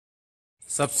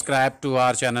Subscribe to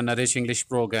our channel Naresh English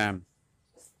program.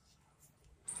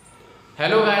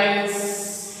 Hello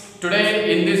guys,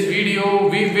 today in this video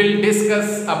we will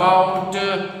discuss about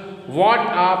what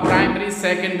are primary,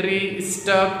 secondary,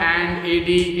 stub and AD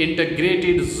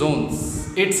integrated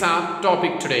zones. It's our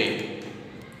topic today.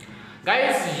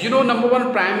 Guys, number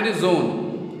one primary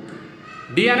zone.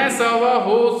 DNS server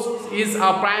host is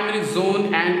a primary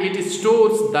zone and it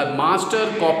stores the master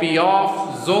copy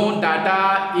of zone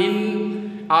data in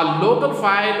a local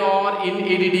file or in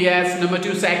ADDS. Number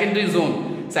two, secondary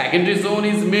zone. Secondary zone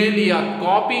is merely a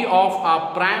copy of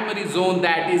a primary zone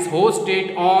that is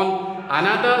hosted on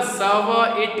another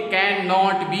server. It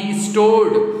cannot be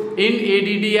stored in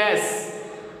ADDS.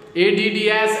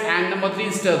 ADDS and number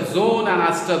three, stub zone. And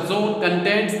a stub zone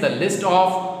contains the list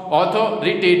of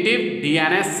authoritative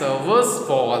DNS servers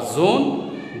for a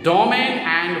zone, domain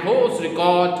and host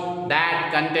record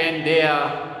that contain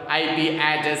their IP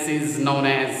addresses known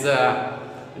as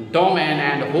domain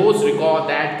and host record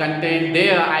that contain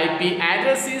their IP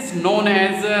addresses known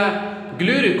as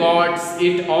glue records.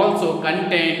 It also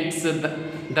contains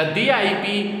the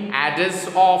DIP address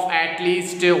of at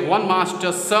least one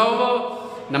master server.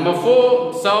 Number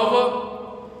four, server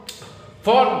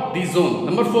for the zone.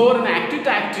 Number four, an active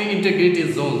directory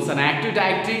integrated zones. An active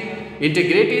directory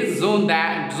integrated zone,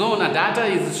 that zone data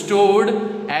is stored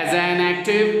as an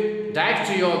active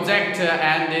directory object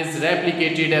and is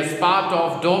replicated as part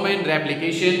of domain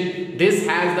replication. This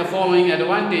has the following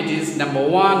advantages. Number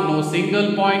one, no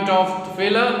single point of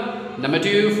failure. Number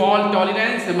two, fault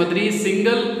tolerance. Number three,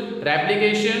 single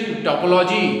replication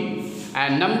topology.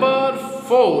 And number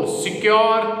four,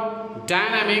 secure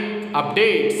dynamic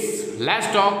updates. Let's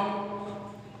talk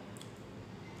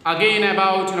again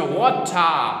about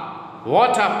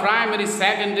what are primary,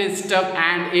 secondary, stub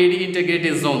and AD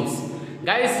integrated zones.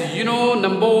 Guys,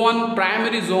 number one,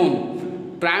 primary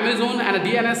zone. Primary zone and a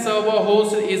DNS server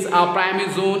host is a primary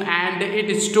zone and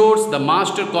it stores the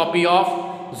master copy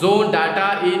of zone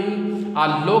data in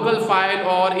a local file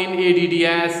or in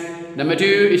ADDS. Number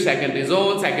two is secondary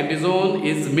zone. Secondary zone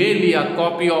is merely a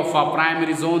copy of a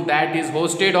primary zone that is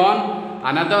hosted on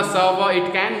another server.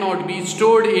 It cannot be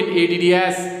stored in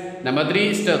ADDS. Number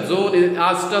three, stub zone.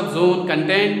 A stub zone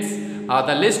contains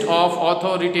the list of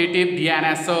authoritative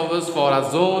DNS servers for a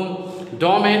zone,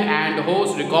 domain and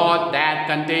host record that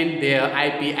contain their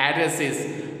IP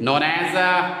addresses known as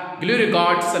glue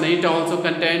records, and it also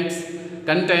contains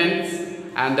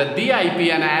and the DIP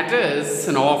and address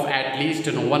of at least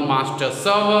one master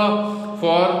server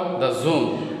for the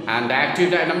zone. And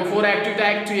number four, active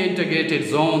directory integrated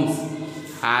zones.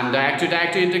 And the active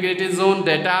directory integrated zone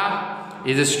data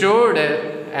is stored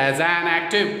as an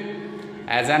active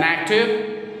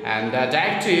and the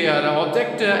directory or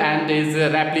object and is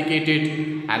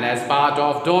replicated and as part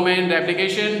of domain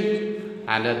replication.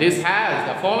 And this has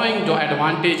the following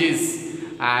advantages.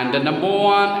 And number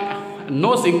one,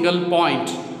 no single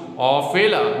point of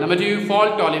failure. Number two,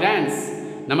 fault tolerance.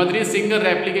 Number three, single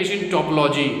replication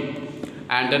topology.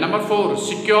 And number four,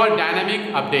 secure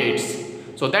dynamic updates.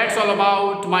 So that's all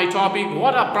about my topic.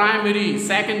 What are primary,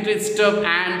 secondary, stub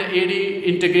and AD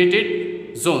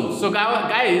integrated zones? So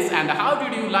guys, and how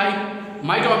did you like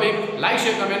my topic? Like,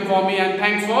 share, comment for me, and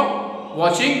thanks for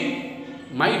watching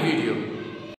my video.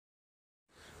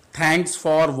 Thanks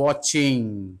for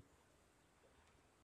watching.